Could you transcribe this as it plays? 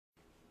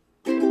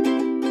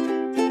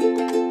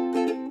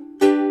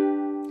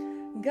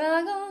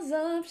Goggles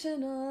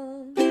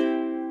optional.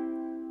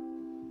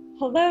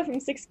 Hello from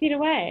 6 feet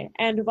away,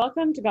 and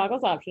welcome to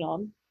Goggles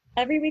Optional.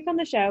 Every week on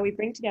the show, we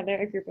bring together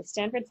a group of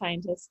Stanford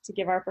scientists to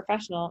give our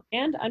professional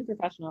and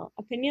unprofessional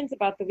opinions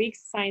about the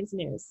week's science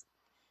news.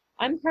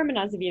 I'm Carmen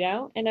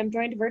Azevedo, and I'm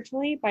joined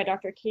virtually by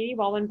Dr. Katie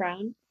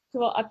Walwyn-Brown, who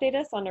will update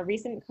us on a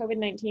recent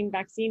COVID-19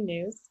 vaccine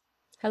news.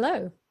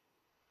 Hello.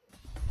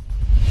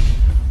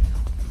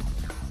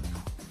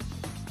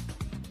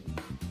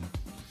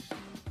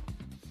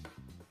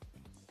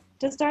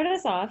 To start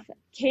us off,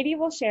 Katie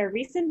will share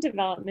recent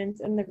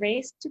developments in the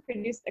race to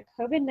produce a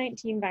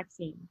COVID-19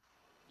 vaccine.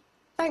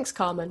 Thanks,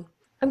 Carmen.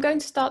 I'm going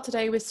to start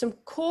today with some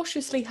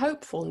cautiously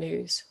hopeful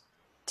news.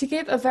 To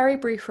give a very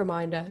brief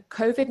reminder,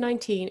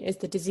 COVID-19 is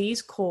the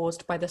disease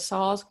caused by the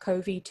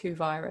SARS-CoV-2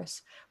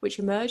 virus, which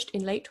emerged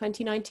in late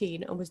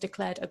 2019 and was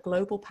declared a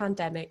global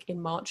pandemic in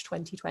March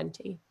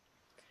 2020.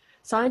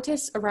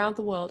 Scientists around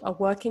the world are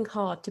working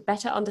hard to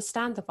better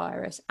understand the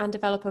virus and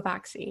develop a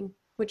vaccine,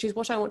 which is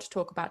what I want to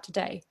talk about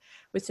today,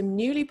 with some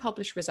newly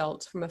published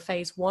results from a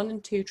phase 1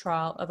 and 2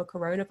 trial of a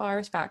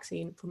coronavirus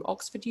vaccine from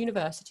Oxford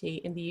University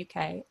in the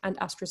UK and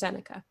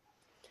AstraZeneca.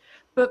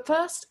 But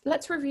first,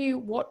 let's review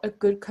what a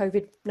good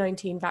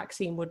COVID-19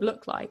 vaccine would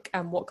look like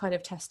and what kind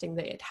of testing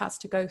that it has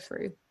to go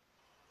through.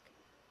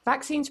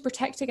 Vaccines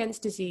protect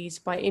against disease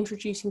by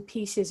introducing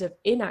pieces of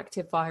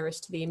inactive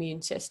virus to the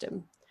immune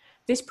system.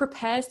 This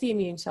prepares the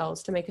immune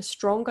cells to make a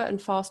stronger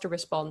and faster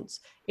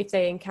response if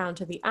they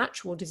encounter the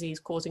actual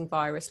disease-causing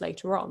virus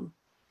later on.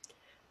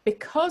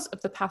 Because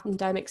of the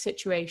pandemic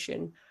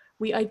situation,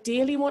 we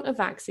ideally want a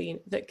vaccine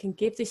that can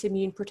give this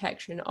immune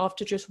protection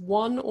after just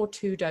 1 or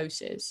 2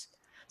 doses.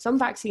 Some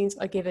vaccines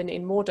are given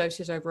in more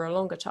doses over a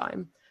longer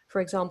time.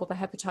 For example, the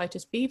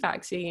hepatitis B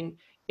vaccine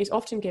is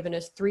often given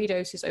as 3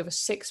 doses over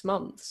 6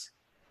 months.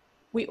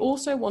 We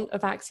also want a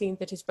vaccine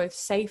that is both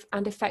safe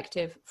and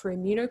effective for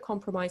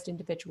immunocompromised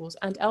individuals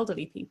and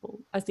elderly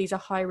people, as these are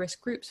high-risk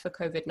groups for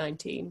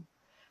COVID-19.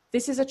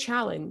 This is a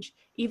challenge.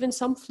 Even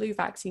some flu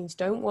vaccines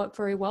don't work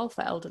very well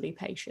for elderly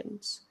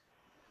patients.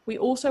 We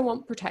also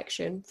want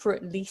protection for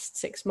at least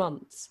 6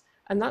 months,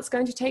 and that's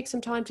going to take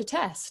some time to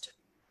test.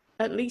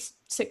 At least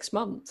 6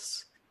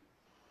 months.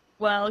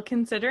 Well,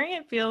 considering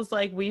it feels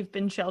like we've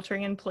been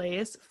sheltering in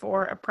place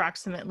for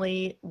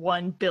approximately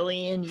 1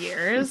 billion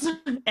years,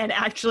 and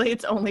actually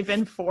it's only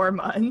been 4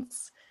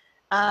 months,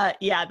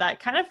 that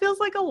kind of feels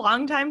like a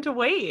long time to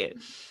wait.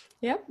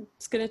 Yep,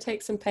 it's going to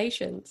take some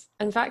patience.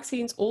 And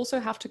vaccines also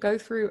have to go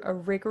through a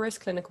rigorous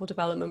clinical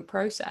development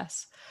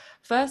process.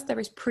 First, there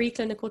is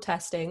preclinical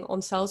testing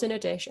on cells in a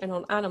dish and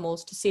on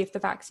animals to see if the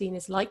vaccine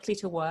is likely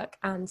to work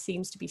and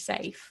seems to be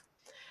safe.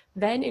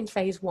 Then in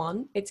phase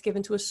 1, it's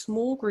given to a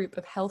small group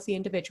of healthy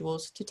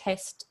individuals to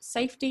test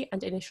safety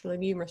and initial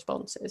immune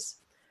responses.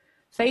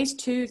 Phase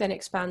 2 then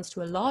expands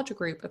to a larger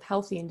group of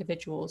healthy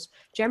individuals,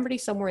 generally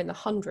somewhere in the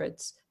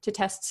hundreds, to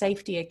test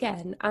safety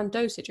again and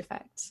dosage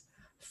effects.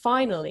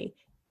 Finally,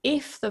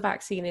 if the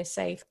vaccine is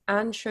safe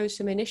and shows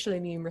some initial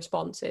immune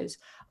responses,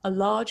 a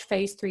large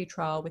phase 3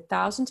 trial with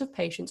thousands of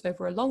patients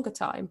over a longer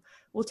time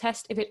will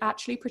test if it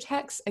actually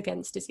protects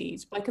against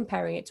disease by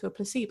comparing it to a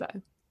placebo.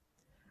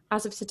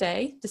 As of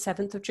today, the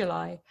 7th of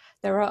July,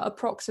 there are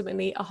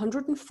approximately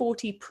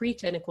 140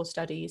 preclinical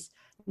studies,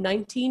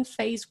 19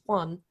 phase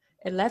 1,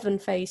 11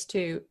 phase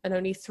 2, and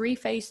only 3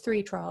 phase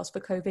 3 trials for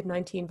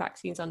COVID-19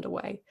 vaccines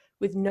underway,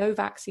 with no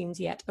vaccines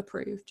yet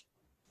approved.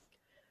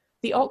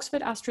 The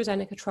Oxford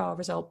AstraZeneca trial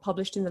result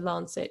published in The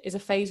Lancet is a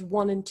phase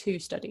 1 and 2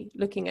 study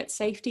looking at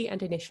safety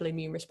and initial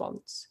immune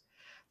response.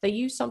 They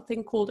use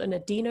something called an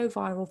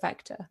adenoviral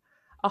vector,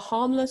 a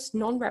harmless,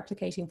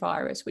 non-replicating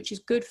virus which is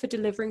good for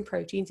delivering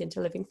proteins into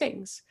living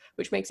things,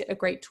 which makes it a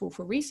great tool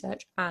for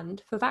research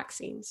and for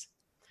vaccines.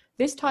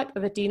 This type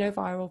of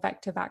adenoviral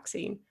vector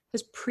vaccine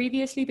has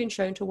previously been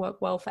shown to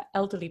work well for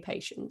elderly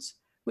patients,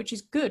 which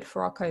is good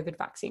for our COVID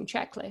vaccine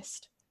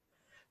checklist.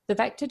 The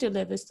vector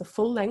delivers the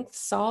full-length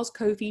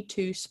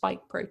SARS-CoV-2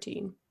 spike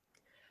protein.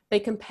 They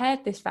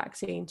compared this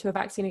vaccine to a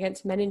vaccine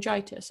against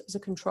meningitis as a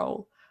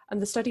control, and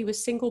the study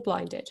was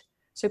single-blinded.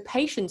 So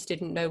patients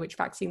didn't know which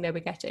vaccine they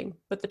were getting,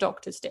 but the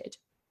doctors did.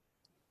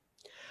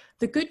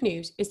 The good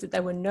news is that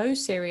there were no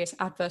serious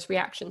adverse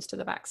reactions to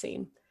the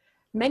vaccine.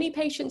 Many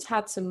patients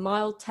had some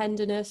mild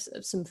tenderness,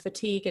 some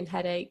fatigue and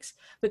headaches,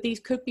 but these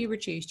could be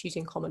reduced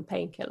using common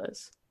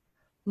painkillers.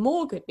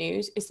 More good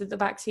news is that the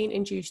vaccine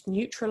induced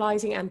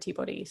neutralizing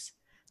antibodies.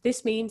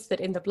 This means that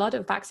in the blood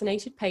of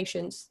vaccinated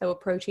patients, there were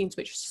proteins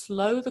which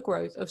slow the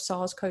growth of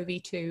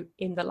SARS-CoV-2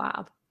 in the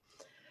lab.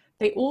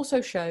 They also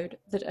showed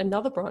that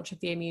another branch of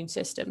the immune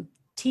system,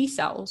 T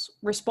cells,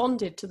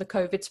 responded to the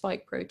COVID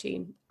spike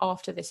protein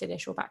after this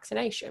initial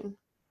vaccination.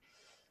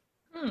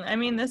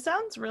 This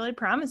sounds really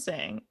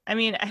promising.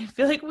 I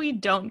feel like we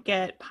don't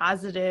get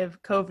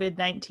positive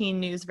COVID-19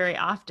 news very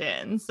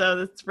often,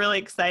 so it's really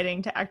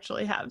exciting to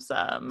actually have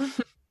some.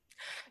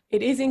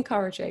 It is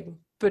encouraging,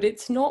 but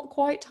it's not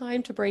quite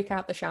time to break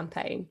out the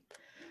champagne.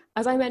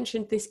 As I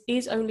mentioned, this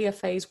is only a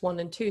phase 1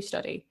 and 2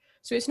 study,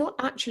 so it's not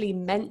actually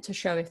meant to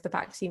show if the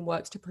vaccine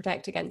works to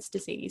protect against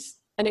disease,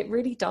 and it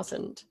really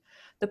doesn't.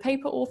 The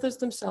paper authors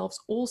themselves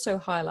also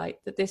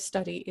highlight that this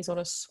study is on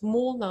a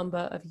small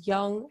number of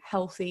young,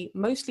 healthy,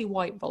 mostly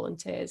white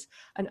volunteers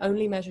and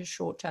only measures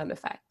short-term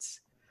effects.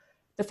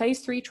 The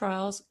phase 3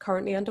 trials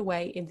currently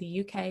underway in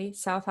the UK,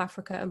 South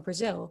Africa, and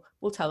Brazil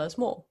will tell us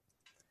more.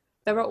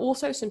 There are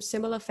also some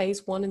similar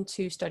phase 1 and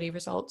 2 study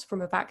results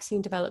from a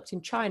vaccine developed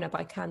in China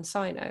by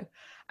CanSino,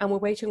 and we're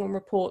waiting on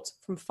reports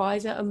from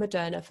Pfizer and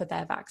Moderna for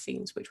their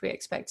vaccines, which we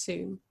expect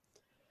soon.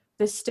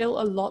 There's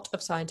still a lot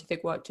of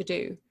scientific work to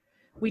do.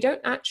 We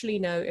don't actually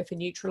know if a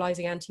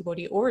neutralizing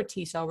antibody or a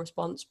T-cell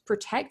response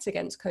protects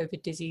against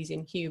COVID disease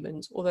in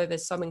humans, although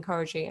there's some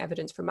encouraging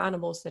evidence from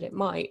animals that it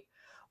might,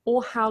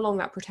 or how long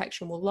that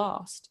protection will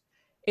last.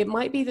 It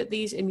might be that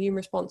these immune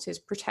responses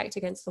protect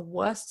against the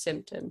worst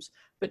symptoms,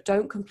 but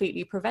don't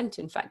completely prevent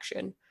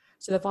infection,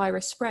 so the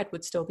virus spread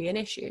would still be an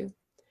issue.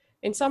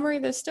 In summary,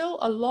 there's still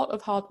a lot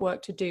of hard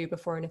work to do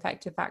before an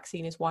effective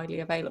vaccine is widely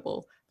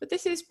available, but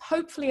this is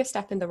hopefully a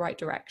step in the right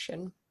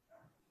direction.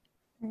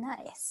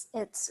 Nice.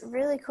 It's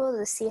really cool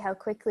to see how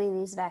quickly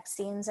these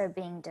vaccines are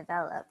being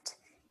developed.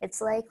 It's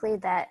likely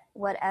that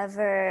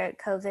whatever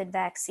COVID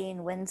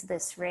vaccine wins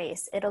this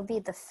race, it'll be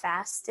the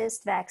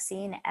fastest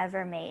vaccine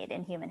ever made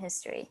in human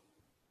history.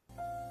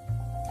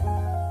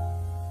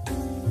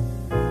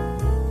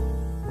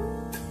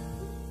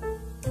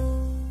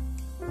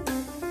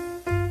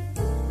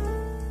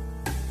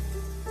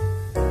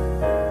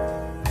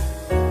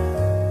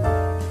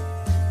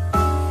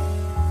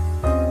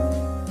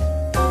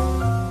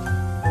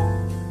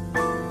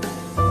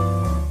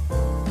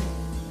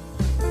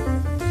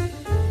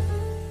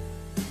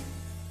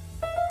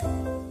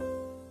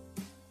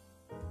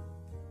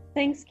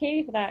 Thanks,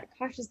 Katie, for that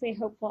cautiously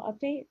hopeful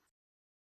update.